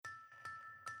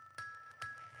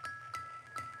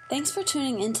Thanks for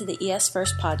tuning into the ES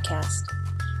First podcast.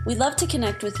 We'd love to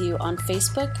connect with you on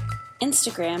Facebook,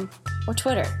 Instagram, or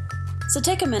Twitter. So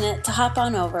take a minute to hop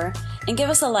on over and give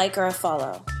us a like or a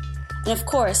follow. And of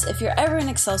course, if you're ever in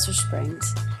Excelsior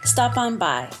Springs, stop on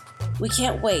by. We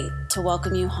can't wait to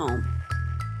welcome you home.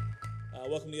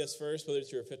 Welcome to ES First, whether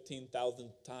it's your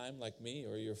 15,000th time like me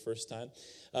or your first time.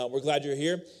 We're glad you're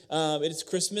here. It is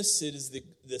Christmas. It is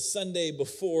the Sunday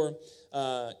before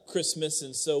Christmas,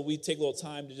 and so we take a little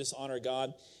time to just honor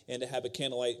God and to have a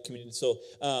candlelight communion. So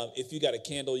if you got a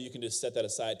candle, you can just set that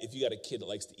aside. If you got a kid that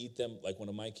likes to eat them, like one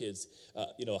of my kids,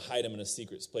 hide them in a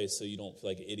secret place so you don't feel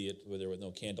like an idiot with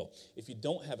no candle. If you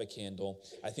don't have a candle,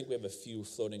 I think we have a few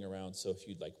floating around, so if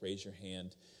you'd like raise your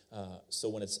hand. So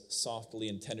when it's softly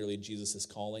and tenderly Jesus is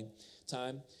calling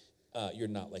time, you're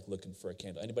not like looking for a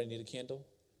candle. Anybody need a candle?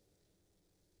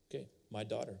 Okay, my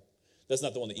daughter. That's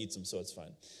not the one that eats them, so it's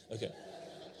fine. Okay.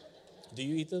 Do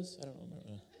you eat those? I don't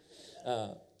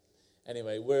remember.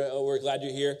 Anyway, we're glad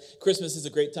you're here. Christmas is a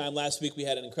great time. Last week we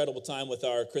had an incredible time with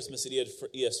our Christmas at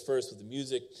ES First with the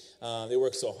music. They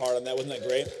worked so hard on that. Wasn't that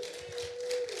great?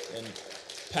 And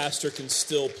Pastor can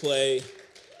still play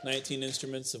 19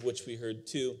 instruments, of which we heard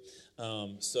 2.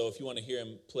 So if you want to hear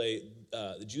him play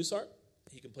the juice harp,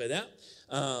 he can play that,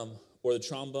 or the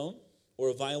trombone, or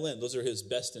a violin. Those are his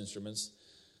best instruments,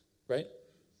 right?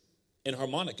 And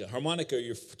harmonica. Harmonica are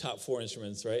your top 4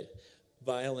 instruments, right?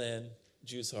 Violin,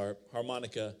 juice harp,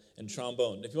 harmonica, and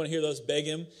trombone. If you want to hear those, beg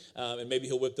him, and maybe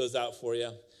he'll whip those out for you,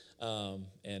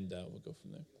 and we'll go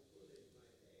from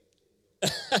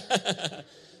there.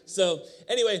 So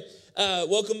anyway,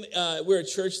 welcome. We're a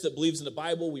church that believes in the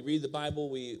Bible. We read the Bible.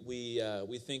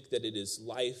 We think that it is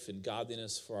life and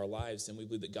godliness for our lives, and we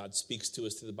believe that God speaks to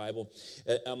us through the Bible,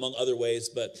 among other ways.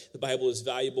 But the Bible is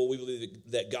valuable. We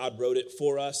believe that God wrote it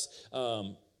for us.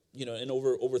 And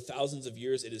over thousands of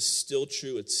years, it is still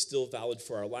true. It's still valid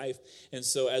for our life. And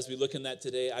so as we look in that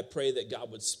today, I pray that God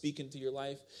would speak into your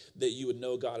life, that you would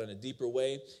know God in a deeper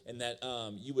way, and that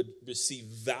you would receive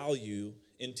value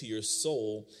into your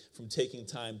soul from taking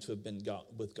time to have been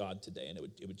with God today, and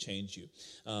it would change you,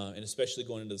 and especially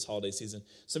going into this holiday season.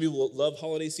 Some people love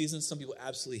holiday seasons. Some people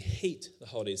absolutely hate the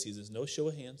holiday seasons. No show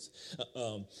of hands.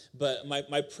 But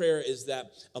my prayer is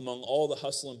that among all the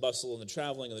hustle and bustle and the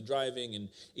traveling and the driving and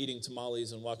eating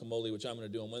tamales and guacamole, which I'm going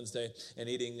to do on Wednesday, and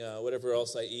eating whatever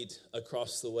else I eat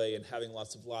across the way and having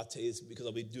lots of lattes because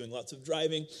I'll be doing lots of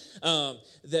driving,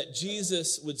 that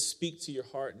Jesus would speak to your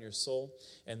heart and your soul,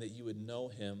 and that you would know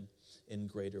him in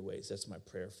greater ways. That's my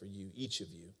prayer for you, each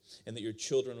of you, and that your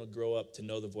children will grow up to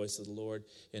know the voice of the Lord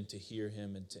and to hear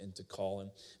him and to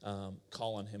call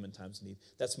on him in times of need.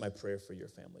 That's my prayer for your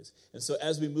families. And so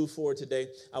as we move forward today,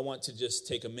 I want to just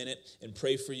take a minute and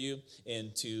pray for you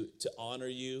and to honor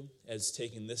you as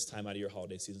taking this time out of your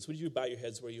holiday season. So would you bow your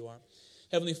heads where you are?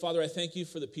 Heavenly Father, I thank you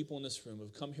for the people in this room who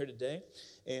have come here today,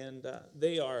 and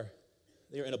they are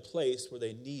in a place where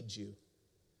they need you.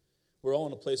 We're all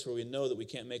in a place where we know that we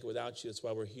can't make it without you. That's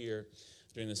why we're here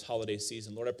during this holiday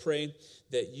season. Lord, I pray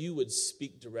that you would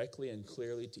speak directly and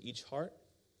clearly to each heart,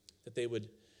 that they would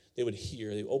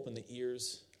hear, they would open the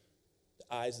ears, the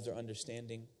eyes of their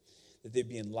understanding, that they'd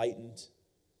be enlightened,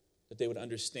 that they would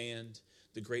understand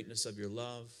the greatness of your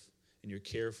love and your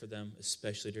care for them,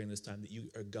 especially during this time, that you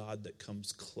are God that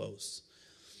comes close.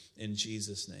 In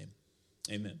Jesus' name,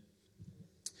 amen.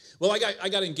 Well, I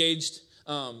got engaged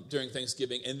during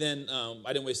Thanksgiving, and then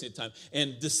I didn't waste any time.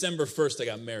 And December 1st, I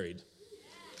got married.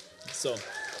 So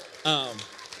I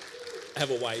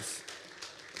have a wife.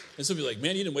 And some people are like,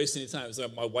 man, you didn't waste any time. So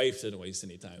my wife didn't waste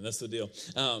any time. That's the deal.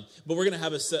 But we're going to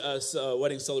have a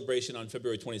wedding celebration on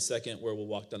February 22nd where we'll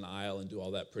walk down the aisle and do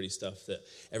all that pretty stuff that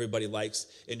everybody likes.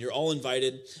 And you're all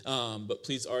invited, but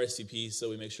please RSVP so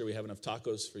we make sure we have enough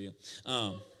tacos for you.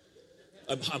 I'm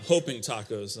hoping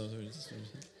tacos.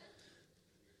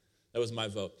 That was my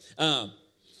vote.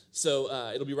 So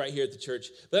it'll be right here at the church.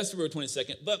 But that's February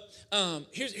 22nd. But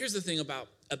here's the thing about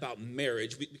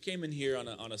marriage. We came in here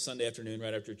on a Sunday afternoon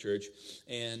right after church,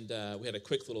 and we had a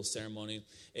quick little ceremony,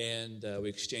 and we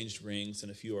exchanged rings,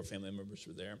 and a few of our family members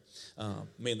were there,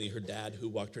 mainly her dad, who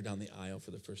walked her down the aisle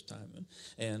for the first time,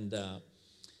 and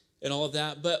all of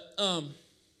that. But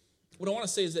what I want to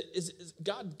say is that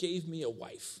God gave me a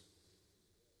wife.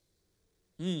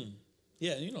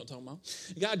 Yeah, you know what I'm talking about.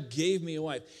 God gave me a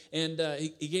wife, and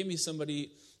he gave me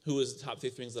somebody who was the top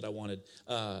 3 things that I wanted,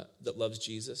 that loves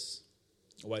Jesus,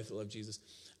 a wife that loves Jesus,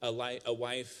 a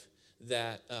wife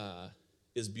that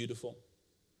is beautiful.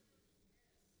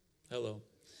 Hello.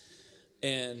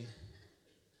 And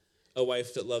a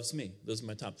wife that loves me. Those are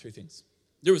my top 3 things.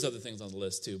 There was other things on the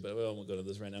list too, but I won't go to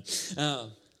those right now.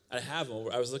 I have them.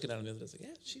 I was looking at them the other day. I was like,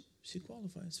 yeah, she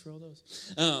qualifies for all those.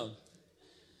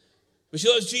 But she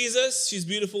loves Jesus. She's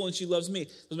beautiful, and she loves me.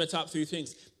 Those are my top 3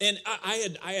 things. And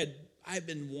I've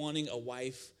been wanting a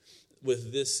wife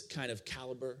with this kind of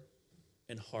caliber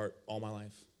and heart all my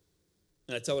life.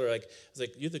 And I tell her, like, I was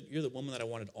like, you're the woman that I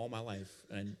wanted all my life.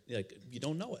 And like, you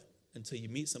don't know it until you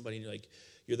meet somebody, and you're like,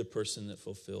 you're the person that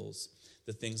fulfills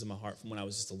the things in my heart from when I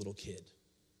was just a little kid.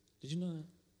 Did you know that?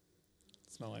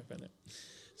 That's my wife right there.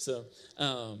 So,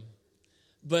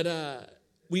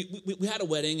 we had a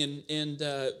wedding, and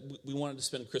we wanted to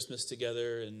spend Christmas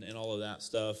together and all of that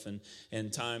stuff.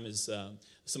 And time is,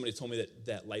 somebody told me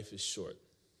that life is short.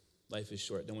 Life is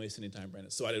short. Don't waste any time,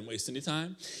 Brandon. So I didn't waste any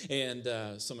time. And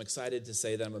so I'm excited to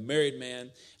say that I'm a married man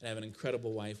and I have an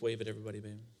incredible wife. Wave at everybody,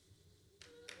 baby.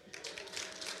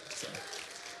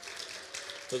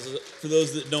 So, for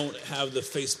those that don't have the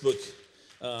Facebook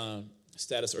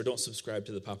status or don't subscribe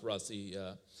to the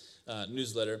Paparazzi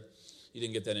newsletter, you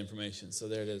didn't get that information. So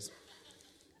there it is.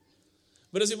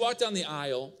 But as we walked down the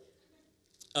aisle,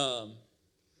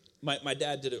 my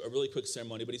dad did a really quick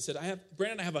ceremony, but he said,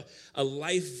 Brandon, I have a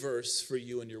life verse for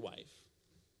you and your wife.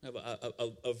 I have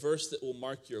a verse that will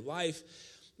mark your life.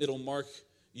 It'll mark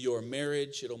your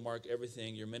marriage. It'll mark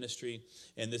everything, your ministry.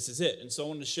 And this is it. And so I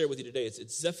wanted to share with you today.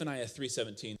 It's Zephaniah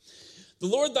 3:17. The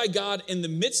Lord thy God in the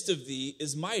midst of thee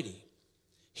is mighty.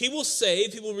 He will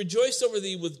save. He will rejoice over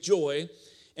thee with joy.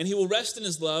 And he will rest in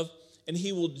his love. And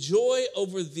he will joy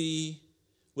over thee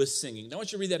with singing. Now I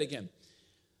want you to read that again.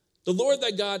 The Lord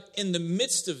thy God in the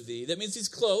midst of thee. That means he's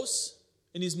close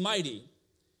and he's mighty.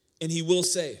 And he will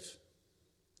save.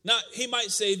 Now, he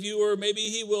might save you, or maybe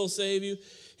he will save you.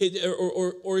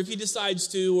 Or if he decides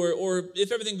to, or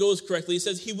if everything goes correctly, he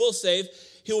says he will save.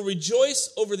 He will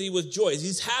rejoice over thee with joy.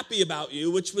 He's happy about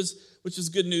you, which was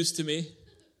good news to me.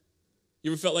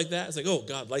 You ever felt like that? It's like, oh,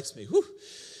 God likes me. Whew.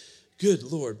 Good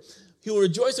Lord. He will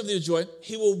rejoice over thee with joy.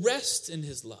 He will rest in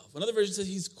his love. Another version says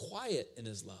he's quiet in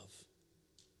his love.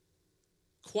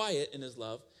 Quiet in his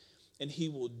love. And he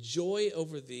will joy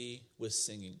over thee with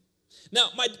singing. Now,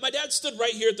 my dad stood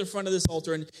right here at the front of this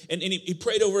altar, and he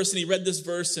prayed over us, and he read this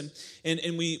verse, and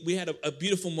we had a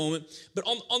beautiful moment. But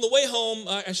on the way home,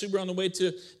 actually, we're on the way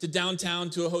to downtown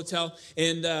to a hotel,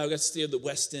 and we got to stay at the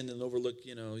West End and overlook,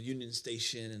 Union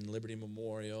Station and Liberty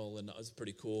Memorial, and it was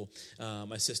pretty cool.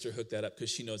 My sister hooked that up because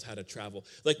she knows how to travel.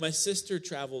 Like, my sister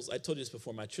travels, I told you this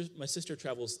before, my sister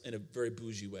travels in a very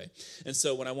bougie way. And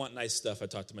so when I want nice stuff, I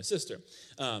talk to my sister.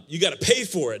 You got to pay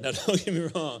for it. Now, don't get me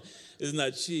wrong. It's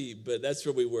not cheap, but that's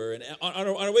where we were. And on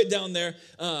our way down there,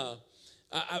 I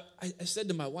said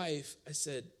to my wife, I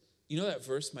said, you know that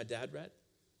verse my dad read?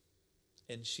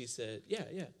 And she said, yeah.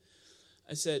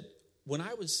 I said, when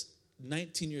I was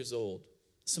 19 years old,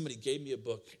 somebody gave me a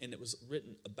book, and it was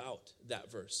written about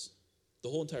that verse. The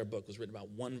whole entire book was written about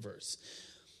one verse.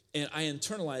 And I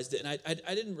internalized it, and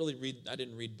I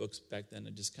didn't read books back then.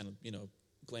 I just kind of,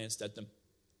 glanced at them.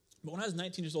 But when I was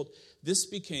 19 years old, this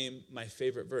became my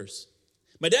favorite verse.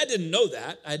 My dad didn't know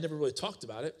that. I had never really talked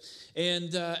about it.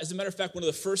 And as a matter of fact, one of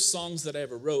the first songs that I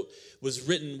ever wrote was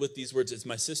written with these words. It's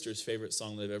my sister's favorite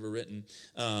song that I've ever written.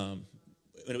 And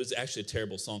it was actually a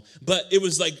terrible song. But it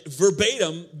was like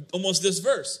verbatim, almost this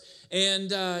verse. And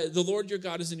the Lord your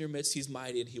God is in your midst. He's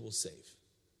mighty and he will save.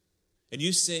 And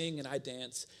you sing and I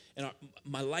dance. And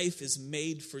my life is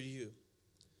made for you.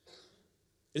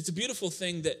 It's a beautiful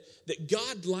thing that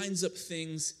God lines up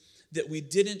things that we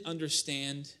didn't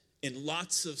understand in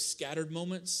lots of scattered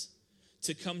moments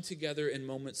to come together in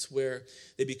moments where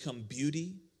they become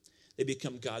beauty, they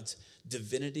become God's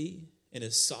divinity and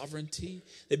his sovereignty.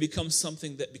 They become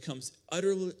something that becomes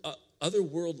utterly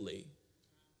otherworldly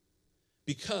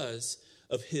because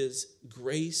of his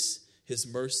grace, his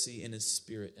mercy, and his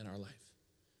spirit in our life.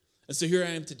 And so here I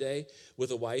am today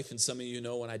with a wife, and some of you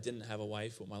know when I didn't have a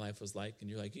wife, what my life was like. And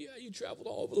you're like, yeah, you traveled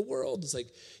all over the world. It's like,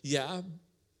 yeah,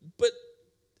 but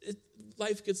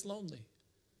life gets lonely.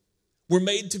 We're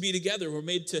made to be together. We're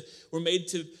made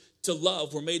to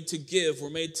love. We're made to give. We're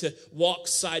made to walk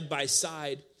side by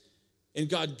side. And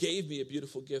God gave me a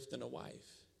beautiful gift and a wife.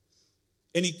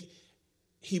 And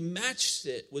he matched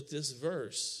it with this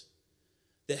verse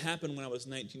that happened when I was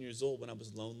 19 years old, when I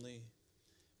was lonely,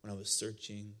 when I was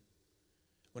searching,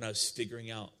 when I was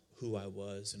figuring out who I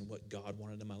was and what God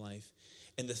wanted in my life.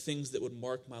 And the things that would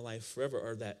mark my life forever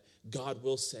are that God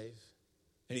will save,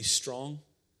 and he's strong,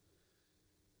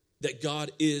 that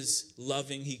God is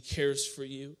loving, he cares for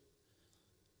you,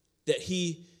 that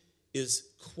he is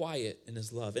quiet in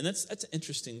his love. And that's an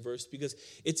interesting verse because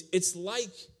it's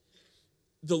like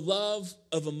the love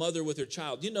of a mother with her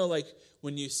child. Like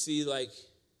when you see like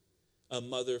a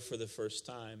mother for the first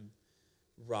time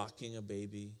rocking a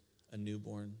baby, a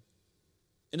newborn.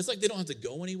 And it's like they don't have to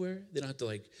go anywhere. They don't have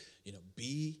to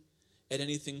be at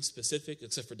anything specific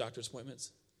except for doctor's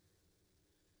appointments.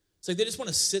 It's like they just want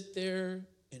to sit there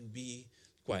and be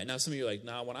quiet. Now some of you are like,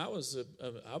 nah, when I was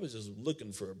just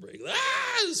looking for a break.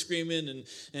 Screaming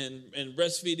and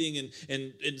breastfeeding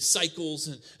and cycles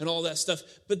and all that stuff.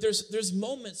 But there's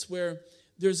moments where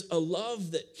there's a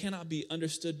love that cannot be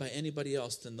understood by anybody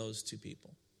else than those two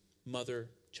people, mother,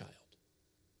 child.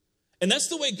 And that's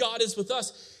the way God is with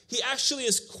us. He actually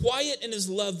is quiet in his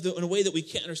love in a way that we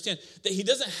can't understand. That he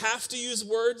doesn't have to use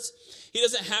words. He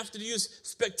doesn't have to use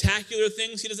spectacular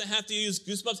things. He doesn't have to use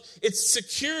goosebumps. It's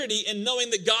security in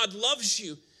knowing that God loves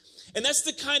you. And that's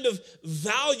the kind of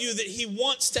value that he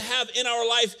wants to have in our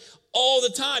life all the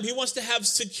time. He wants to have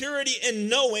security in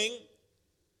knowing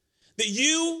that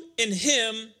you and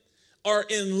him are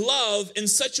in love in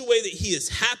such a way that he is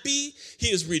happy, he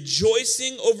is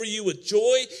rejoicing over you with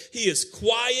joy, he is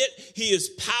quiet, he is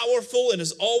powerful and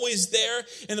is always there.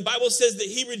 And the Bible says that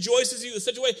he rejoices you in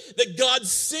such a way that God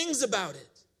sings about it.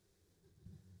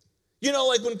 You know,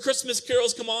 like when Christmas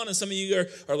carols come on, and some of you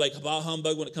are like bah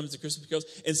humbug when it comes to Christmas carols,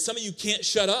 and some of you can't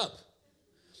shut up.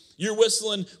 You're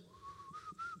whistling.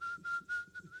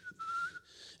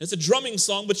 It's a drumming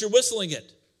song, but you're whistling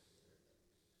it.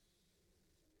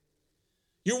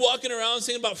 You're walking around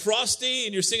singing about Frosty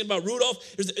and you're singing about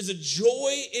Rudolph. There's a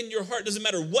joy in your heart. It doesn't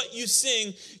matter what you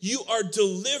sing. You are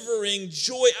delivering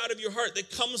joy out of your heart that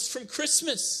comes from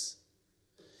Christmas.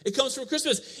 It comes from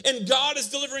Christmas. And God is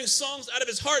delivering songs out of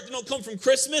his heart. They don't come from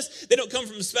Christmas. They don't come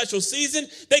from a special season.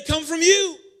 They come from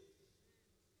you.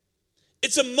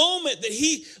 It's a moment that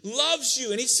he loves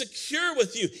you and he's secure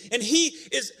with you. And he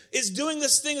is doing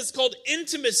this thing that's called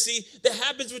intimacy that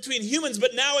happens between humans,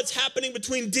 but now it's happening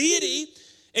between deity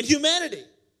and humanity.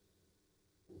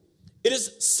 It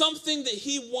is something that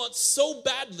he wants so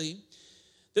badly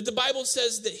that the Bible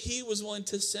says that he was willing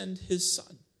to send his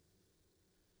son.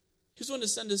 He was willing to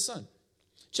send his son.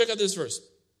 Check out this verse.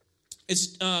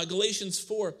 It's Galatians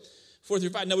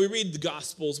 4-5. Now we read the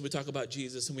Gospels, we talk about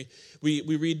Jesus, and we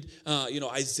read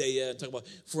Isaiah and talk about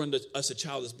for unto us a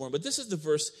child is born. But this is the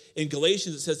verse in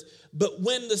Galatians that says, but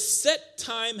when the set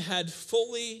time had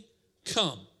fully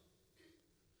come.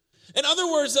 In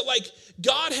other words, that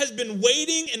God has been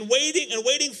waiting and waiting and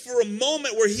waiting for a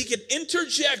moment where he could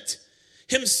interject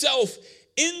himself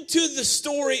into the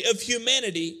story of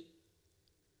humanity,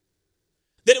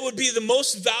 that it would be the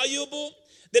most valuable,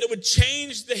 that it would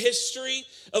change the history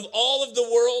of all of the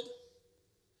world,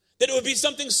 that it would be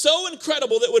something so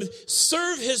incredible that would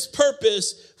serve his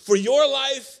purpose for your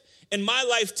life and my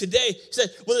life today. He said,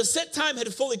 when the set time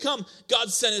had fully come,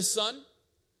 God sent his son,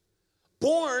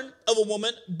 born of a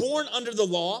woman, born under the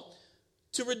law,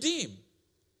 to redeem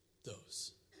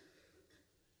those.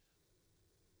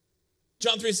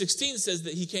 John 3:16 says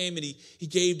that he came and he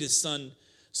gave his son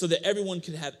so that everyone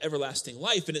could have everlasting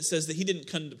life. And it says that he didn't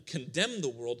condemn the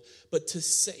world, but to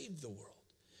save the world,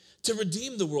 to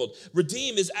redeem the world.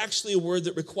 Redeem is actually a word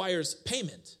that requires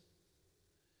payment.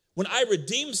 When I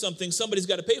redeem something, somebody's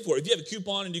got to pay for it. If you have a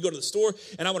coupon and you go to the store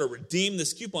and I want to redeem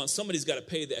this coupon, somebody's got to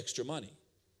pay the extra money.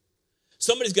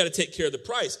 Somebody's got to take care of the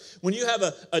price. When you have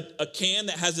a can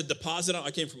that has a deposit on, I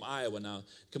came from Iowa now.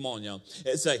 Come on, y'all.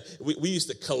 It's like we used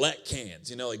to collect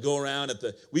cans, go around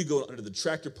we go under the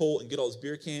tractor pole and get all those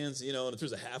beer cans, and if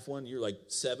there's a half one, you're like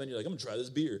 7, you're like, I'm going to try this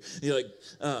beer. And you're like,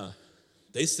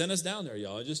 they sent us down there,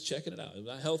 y'all, just checking it out. It's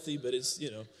not healthy, but it's,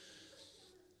 That's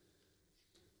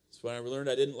when I learned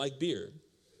I didn't like beer.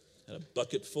 I had a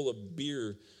bucket full of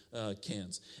beer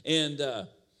cans. And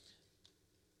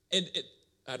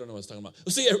I don't know what I was talking about.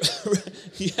 Well, see,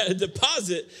 you had a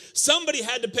deposit. Somebody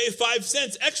had to pay 5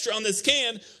 cents extra on this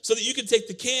can so that you could take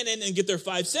the can in and get their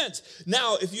 5 cents.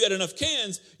 Now, if you had enough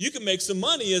cans, you could make some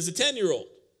money as a 10-year-old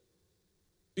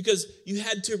because you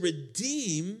had to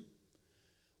redeem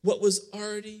what was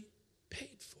already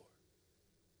paid for.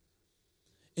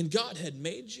 And God had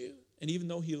made you, and even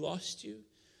though he lost you,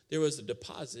 there was a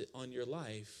deposit on your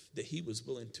life that he was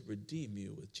willing to redeem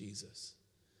you with Jesus.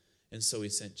 And so he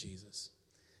sent Jesus.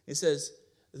 It says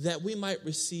that we might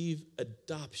receive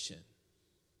adoption.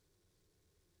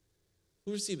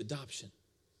 We receive adoption.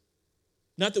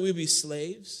 Not that we would be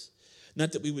slaves.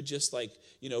 Not that we would just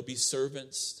be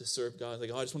servants to serve God. I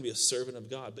just want to be a servant of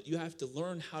God. But you have to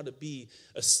learn how to be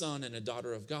a son and a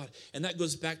daughter of God. And that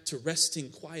goes back to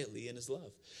resting quietly in his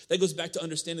love. That goes back to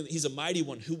understanding that he's a mighty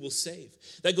one who will save.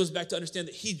 That goes back to understand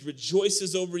that he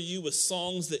rejoices over you with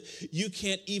songs that you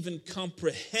can't even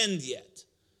comprehend yet.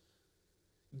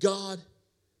 God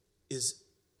is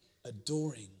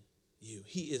adoring you.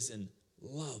 He is in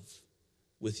love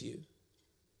with you.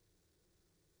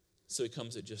 So he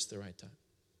comes at just the right time.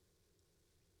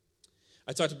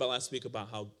 I talked about last week about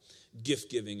how gift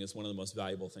giving is one of the most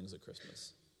valuable things at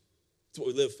Christmas. It's what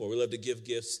we live for. We love to give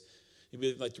gifts.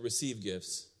 We like to receive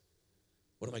gifts.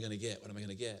 What am I going to get? What am I going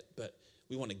to get? But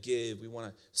we want to give. We want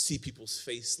to see people's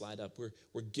face light up.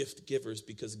 We're gift givers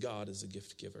because God is a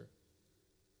gift giver.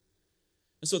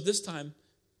 And so this time,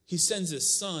 he sends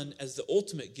his son as the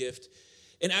ultimate gift.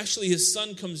 And actually, his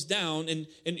son comes down. And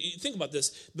think about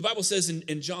this. The Bible says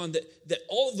in John that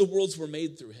all of the worlds were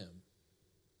made through him.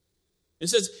 It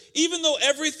says, even though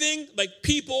everything, like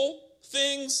people,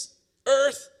 things,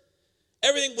 earth,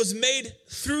 everything was made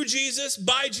through Jesus,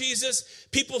 by Jesus,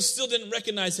 people still didn't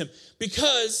recognize him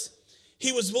because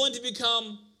he was willing to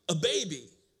become a baby.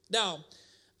 Now,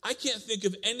 I can't think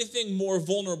of anything more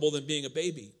vulnerable than being a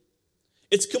baby.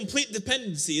 It's complete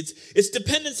dependency. It's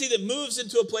dependency that moves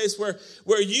into a place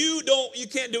where you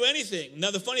can't do anything. Now,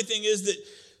 the funny thing is that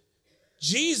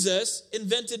Jesus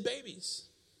invented babies.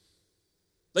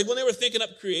 Like when they were thinking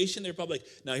up creation, they were probably like,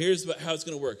 now here's how it's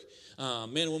going to work.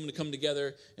 Man and woman to come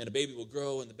together, and a baby will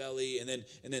grow in the belly, and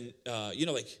then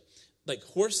like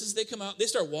horses, they come out, they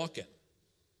start walking,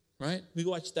 right? We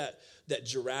watched that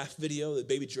giraffe video. The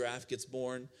baby giraffe gets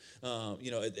born, at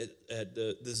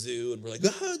the zoo, and we're like,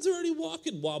 it's already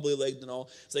walking, wobbly legged and all.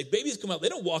 It's like babies come out, they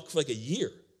don't walk for like a year.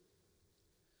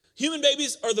 Human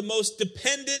babies are the most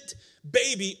dependent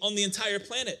baby on the entire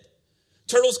planet.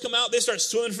 Turtles come out, they start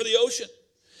swimming for the ocean.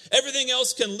 Everything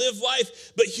else can live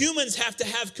life, but humans have to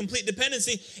have complete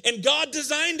dependency, and God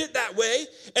designed it that way,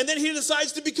 and then he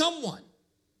decides to become one.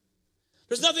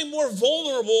 There's nothing more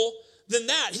vulnerable than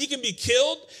that. He can be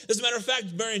killed. As a matter of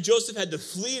fact, Mary and Joseph had to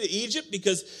flee to Egypt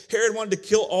because Herod wanted to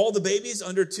kill all the babies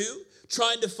under 2,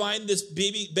 trying to find this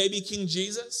baby King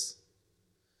Jesus.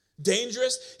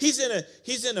 Dangerous. He's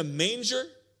in a manger.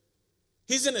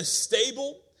 He's in a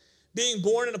stable. Being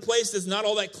born in a place that's not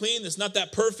all that clean, that's not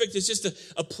that perfect. It's just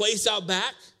a place out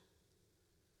back.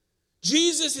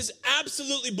 Jesus is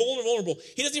absolutely vulnerable.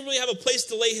 He doesn't even really have a place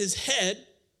to lay his head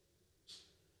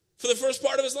for the first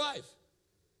part of his life.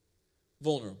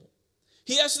 Vulnerable.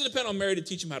 He has to depend on Mary to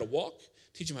teach him how to walk,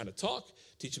 teach him how to talk,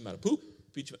 teach him how to poop.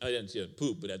 I didn't see him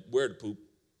poop, but where to poop.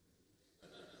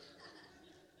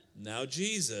 Now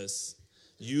Jesus...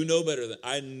 You know better than,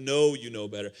 I know you know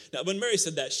better. Now, when Mary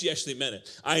said that, she actually meant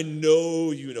it. I know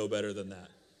you know better than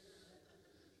that.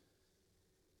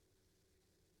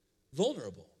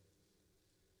 Vulnerable.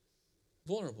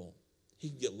 Vulnerable. He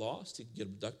could get lost. He could get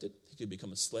abducted. He could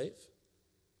become a slave.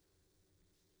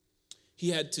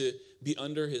 He had to be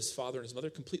under his father and his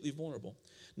mother, completely vulnerable.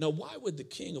 Now, why would the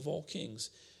King of all kings,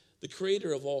 the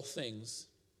creator of all things,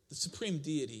 the supreme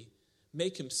deity,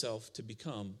 make himself to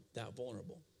become that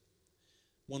vulnerable?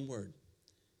 One word,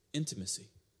 intimacy.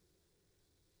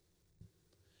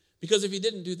 Because if he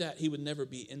didn't do that, he would never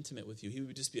be intimate with you. He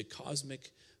would just be a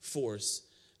cosmic force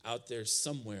out there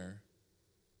somewhere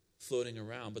floating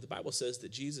around. But the Bible says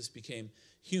that Jesus became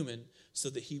human so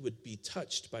that he would be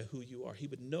touched by who you are. He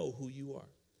would know who you are.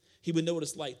 He would know what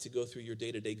it's like to go through your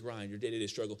day-to-day grind, your day-to-day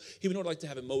struggle. He would know what it's like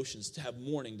to have emotions, to have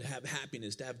mourning, to have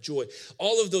happiness, to have joy.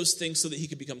 All of those things so that he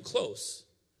could become close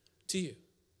to you.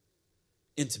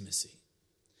 Intimacy.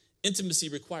 Intimacy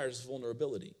requires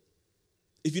vulnerability.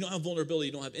 If you don't have vulnerability,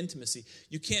 you don't have intimacy.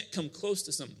 You can't come close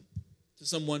to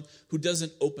someone who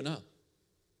doesn't open up,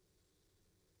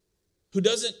 who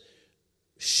doesn't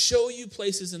show you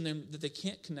places in them that they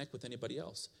can't connect with anybody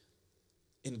else.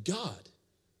 And God,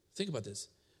 think about this,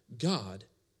 God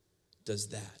does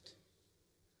that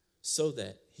so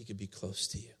that he could be close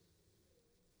to you.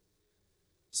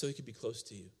 So he could be close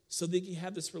to you. So that you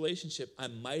have this relationship.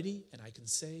 I'm mighty and I can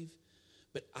save,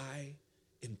 but I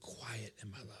am quiet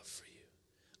in my love for you.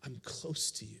 I'm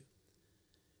close to you,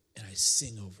 and I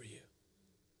sing over you.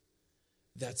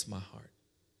 That's my heart.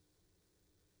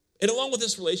 And along with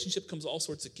this relationship comes all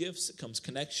sorts of gifts. It comes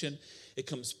connection. It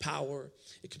comes power.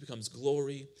 It becomes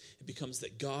glory. It becomes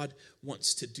that God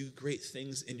wants to do great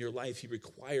things in your life. He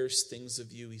requires things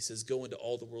of you. He says, go into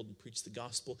all the world and preach the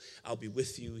gospel. I'll be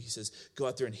with you. He says, go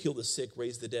out there and heal the sick,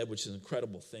 raise the dead, which is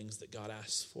incredible things that God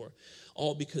asks for.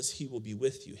 All because he will be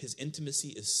with you. His intimacy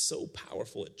is so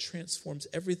powerful. It transforms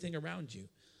everything around you.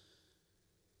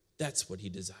 That's what he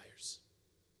desires.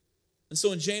 And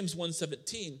so in James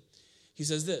 1:17, he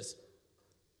says this,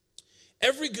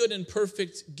 every good and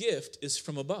perfect gift is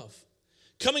from above,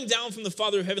 coming down from the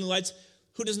Father of heavenly lights,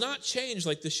 who does not change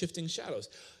like the shifting shadows.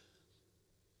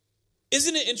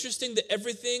 Isn't it interesting that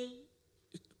everything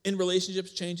in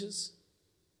relationships changes?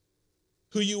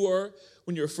 Who you were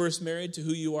when you were first married to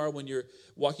who you are when you're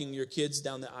walking your kids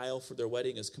down the aisle for their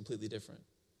wedding is completely different.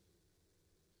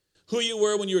 Who you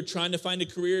were when you were trying to find a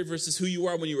career versus who you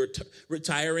are when you were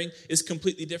retiring is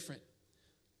completely different.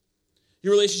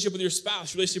 Your relationship with your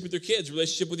spouse, relationship with your kids,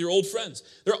 relationship with your old friends,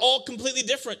 they're all completely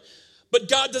different. But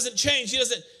God doesn't change.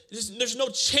 There's no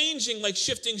changing like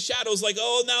shifting shadows, like,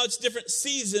 oh, now it's different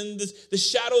season. The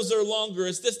shadows are longer.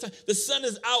 It's this time. The sun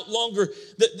is out longer.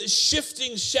 The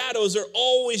shifting shadows are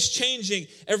always changing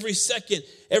every second,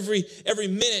 every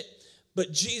minute.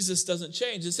 But Jesus doesn't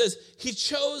change. It says he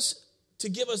chose to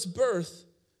give us birth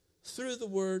through the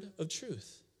word of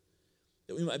truth,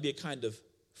 that we might be a kind of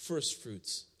first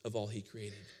fruits of all he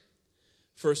created.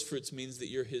 First fruits means that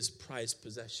you're his prized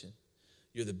possession.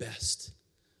 You're the best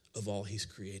of all he's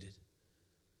created.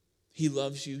 He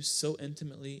loves you so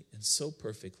intimately and so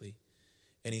perfectly.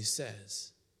 And he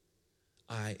says,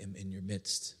 I am in your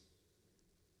midst.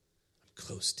 I'm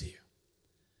close to you.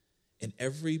 And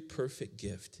every perfect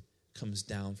gift comes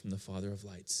down from the Father of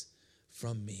lights,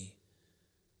 from me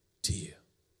to you.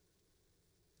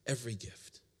 Every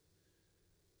gift.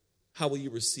 How will you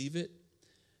receive it?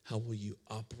 How will you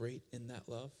operate in that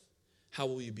love? How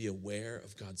will you be aware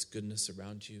of God's goodness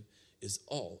around you is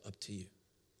all up to you.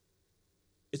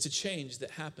 It's a change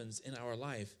that happens in our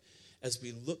life as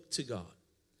we look to God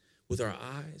with our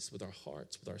eyes, with our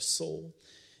hearts, with our soul,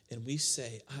 and we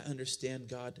say, I understand,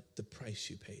 God, the price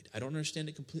you paid. I don't understand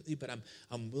it completely, but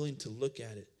I'm willing to look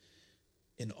at it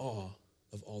in awe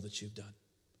of all that you've done.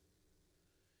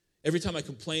 Every time I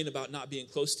complain about not being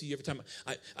close to you, every time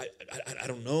I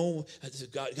don't know, I say,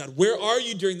 God, where are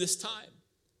you during this time?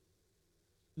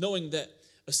 Knowing that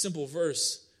a simple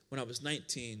verse when I was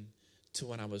 19 to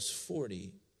when I was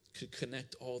 40 could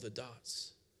connect all the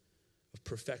dots of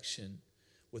perfection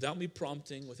without me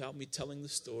prompting, without me telling the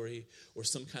story or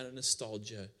some kind of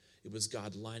nostalgia. It was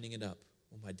God lining it up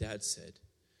when my dad said,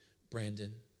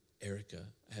 Brandon, Erica,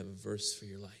 I have a verse for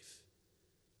your life.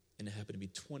 And it happened to be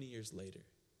 20 years later.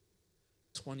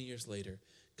 20 years later,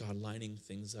 God lining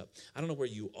things up. I don't know where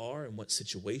you are and what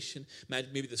situation.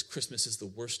 Maybe this Christmas is the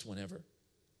worst one ever.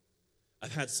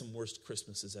 I've had some worst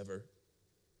Christmases ever.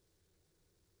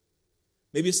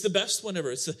 Maybe it's the best one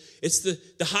ever. It's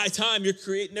the high time you're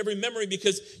creating every memory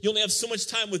because you only have so much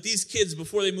time with these kids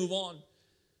before they move on.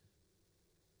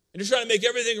 And you're trying to make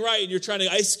everything right, and you're trying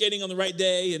to ice skating on the right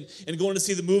day and going to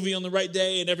see the movie on the right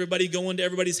day and everybody going to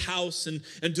everybody's house and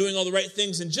doing all the right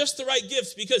things and just the right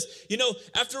gifts because,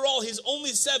 after all, he's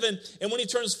only 7, and when he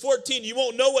turns 14, you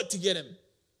won't know what to get him.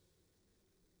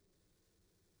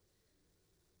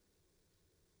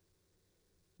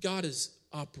 God is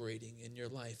operating in your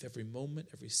life every moment,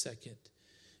 every second,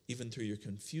 even through your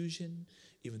confusion,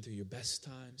 even through your best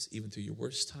times, even through your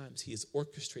worst times. He is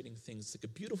orchestrating things like a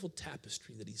beautiful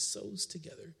tapestry that he sews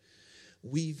together,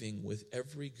 weaving with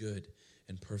every good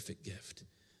and perfect gift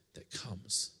that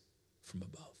comes from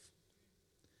above.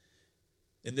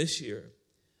 And this year,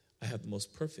 I have the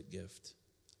most perfect gift.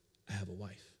 I have a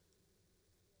wife.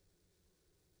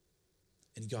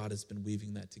 And God has been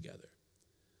weaving that together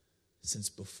since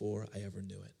before I ever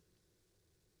knew it.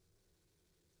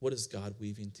 What is God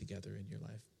weaving together in your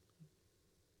life?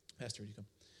 Pastor, would you come?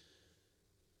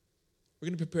 We're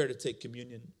going to prepare to take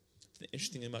communion. The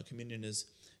interesting thing about communion is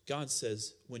God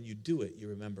says, when you do it, you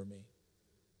remember me.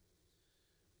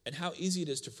 And how easy it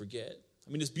is to forget.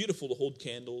 I mean, it's beautiful to hold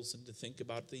candles and to think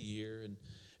about the year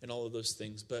and all of those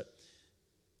things. But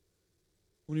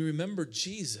when we remember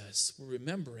Jesus, we're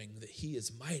remembering that he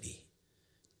is mighty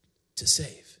to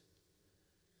save.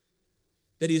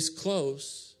 That he's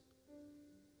close,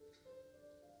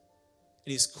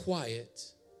 and he's quiet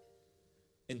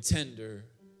and tender.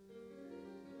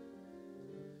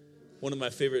 One of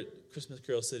my favorite Christmas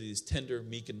carols said he's tender,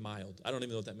 meek, and mild. I don't even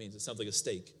know what that means. It sounds like a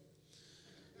steak.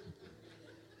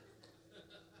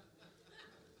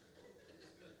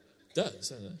 It does,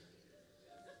 doesn't it?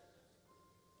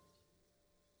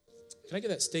 Can I get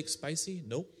that steak spicy?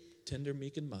 Nope. Tender,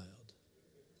 meek, and mild.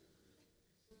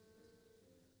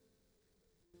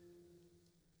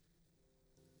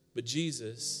 But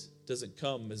Jesus doesn't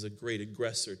come as a great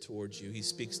aggressor towards you. He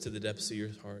speaks to the depths of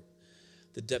your heart,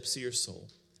 the depths of your soul.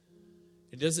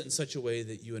 He does it in such a way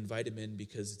that you invite him in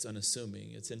because it's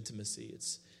unassuming, it's intimacy,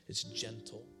 it's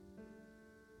gentle.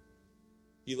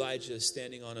 Elijah is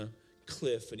standing on a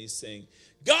cliff and he's saying,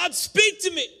 God, speak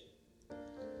to me.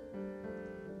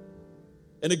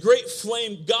 And a great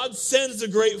flame, God sends a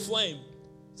great flame.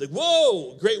 It's like,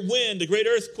 whoa, great wind, a great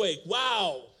earthquake.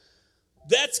 Wow.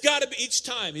 That's got to be each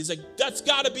time. He's like, that's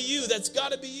got to be you. That's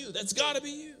got to be you. That's got to be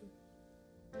you.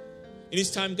 And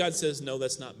each time God says, no,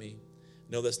 that's not me.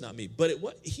 No, that's not me. But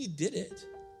he did it.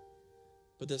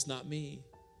 But that's not me.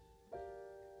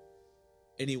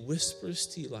 And he whispers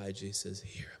to Elijah, he says,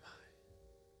 here am I.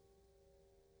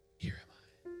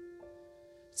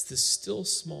 It's the still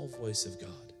small voice of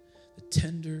God, the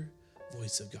tender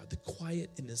voice of God, the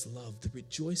quiet in his love, the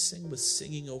rejoicing with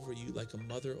singing over you like a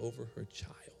mother over her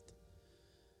child.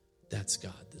 That's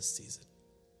God this season.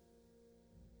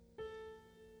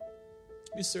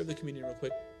 Let me serve the communion real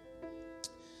quick.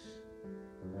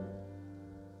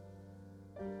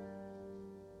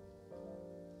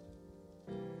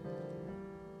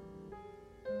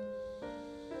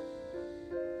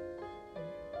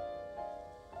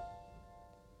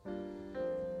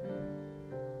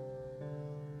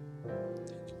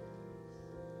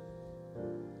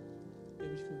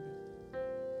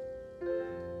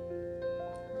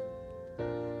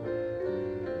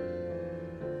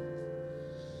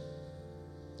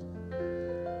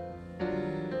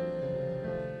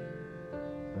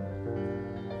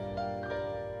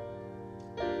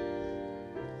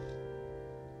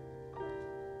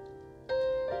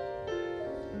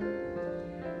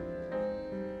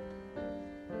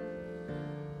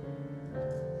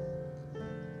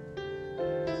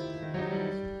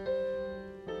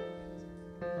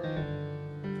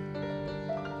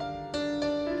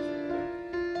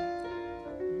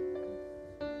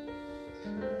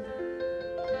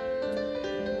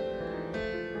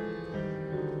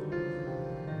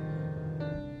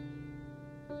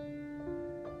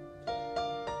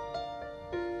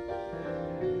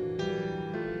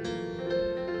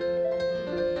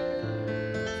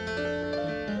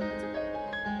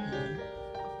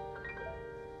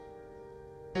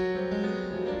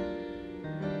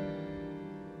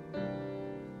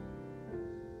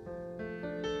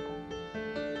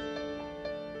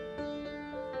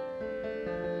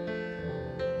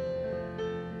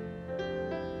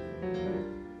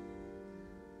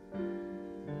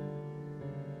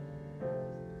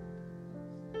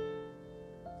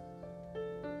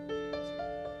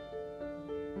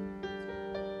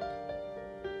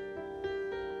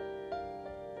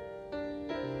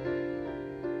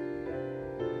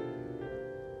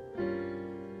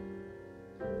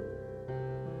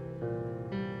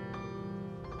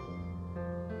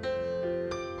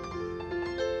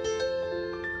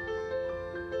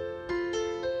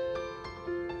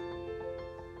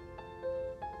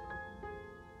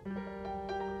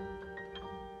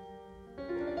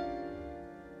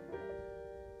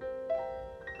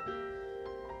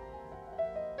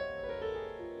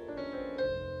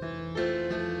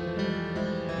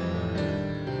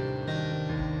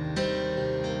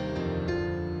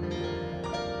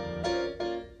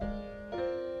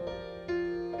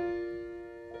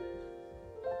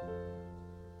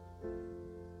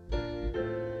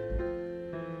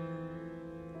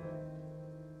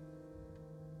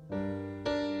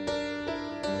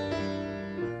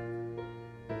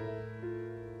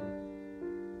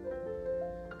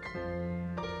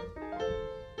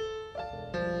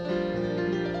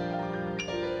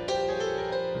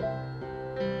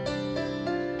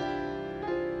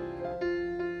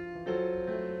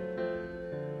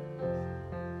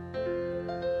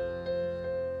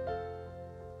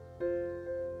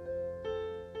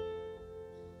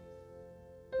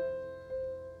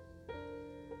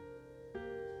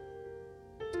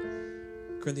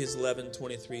 Corinthians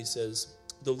 11:23 says,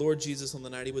 the Lord Jesus, on the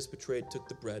night he was betrayed, took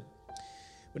the bread.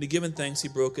 When he had given thanks, he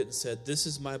broke it and said, this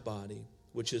is my body,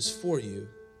 which is for you.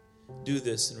 Do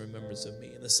this in remembrance of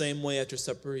me. In the same way, after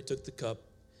supper, he took the cup,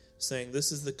 saying,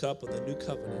 this is the cup of the new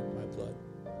covenant in my blood.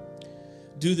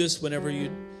 Do this and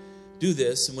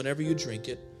whenever you drink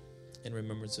it, in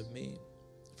remembrance of me.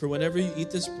 For whenever you eat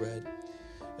this bread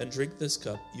and drink this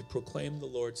cup, you proclaim the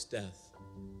Lord's death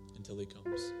until he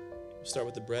comes. We start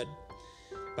with the bread.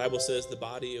 The Bible says the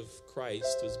body of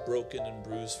Christ was broken and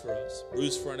bruised for us,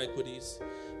 bruised for our iniquities.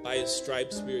 By his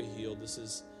stripes we are healed. This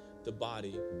is the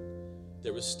body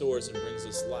that restores and brings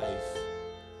us life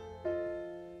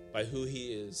by who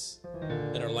he is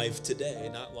in our life today,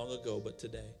 not long ago, but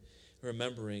today.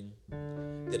 Remembering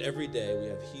that every day we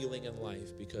have healing and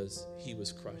life because he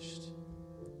was crushed.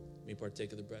 Let me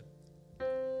partake of the bread.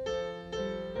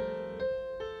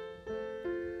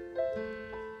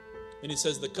 And he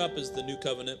says the cup is the new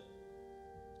covenant.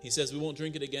 He says we won't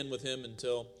drink it again with him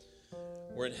until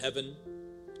we're in heaven,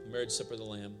 the marriage supper of the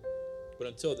Lamb. But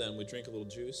until then, we drink a little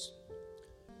juice.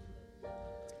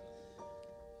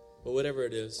 But whatever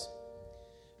it is,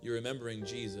 you're remembering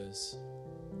Jesus,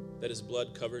 that his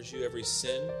blood covers you. Every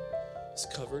sin is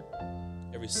covered.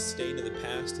 Every stain of the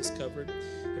past is covered.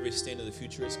 Every stain of the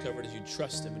future is covered. As you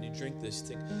trust him and you drink this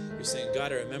thing, you're saying,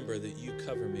 God, I remember that you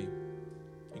cover me.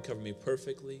 You cover me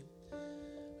perfectly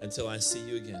until I see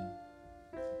you again.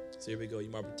 So here we go. You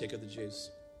might partake of the juice.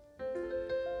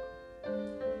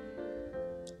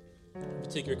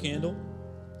 Take your candle.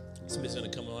 Somebody's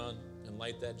going to come on and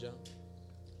light that, Joe.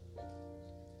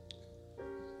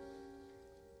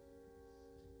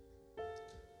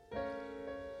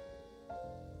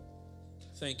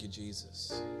 Thank you,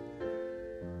 Jesus.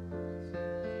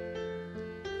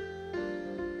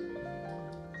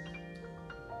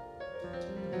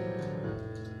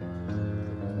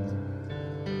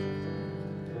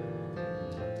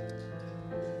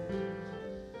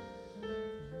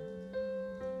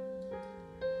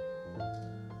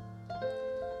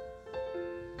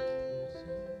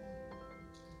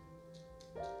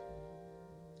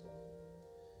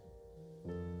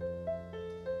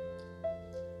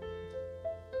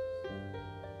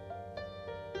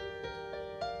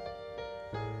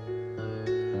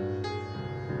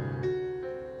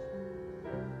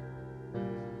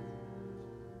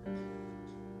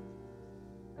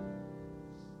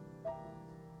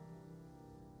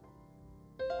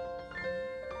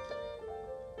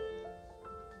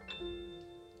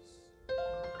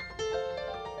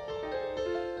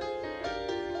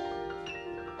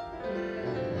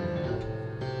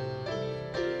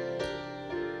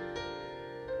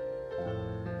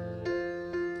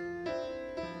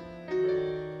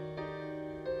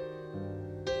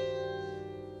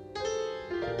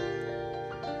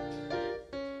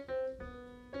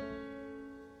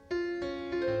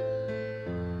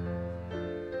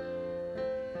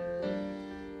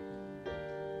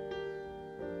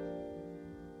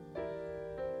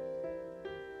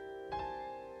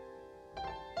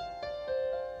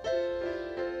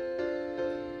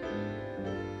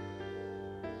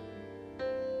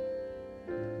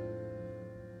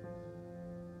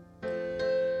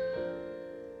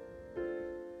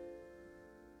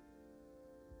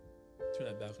 Turn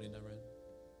that balcony now, Ryan.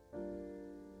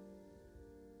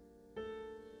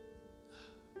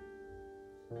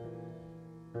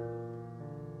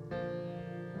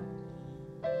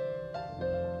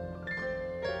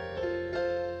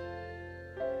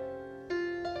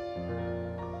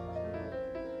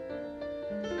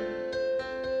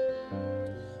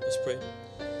 Let's pray.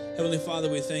 Heavenly Father,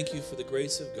 we thank you for the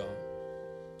grace of God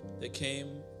that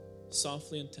came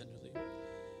softly and tenderly.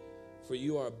 For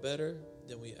you are better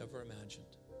than we ever imagined.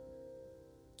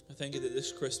 I thank you that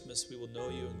this Christmas we will know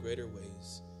you in greater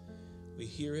ways. We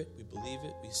hear it, we believe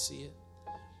it, we see it.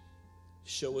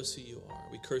 Show us who you are.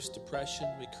 We curse depression,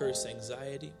 we curse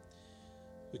anxiety,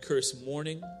 we curse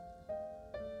mourning,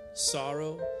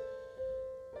 sorrow,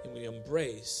 and we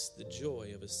embrace the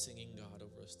joy of a singing God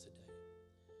over us today.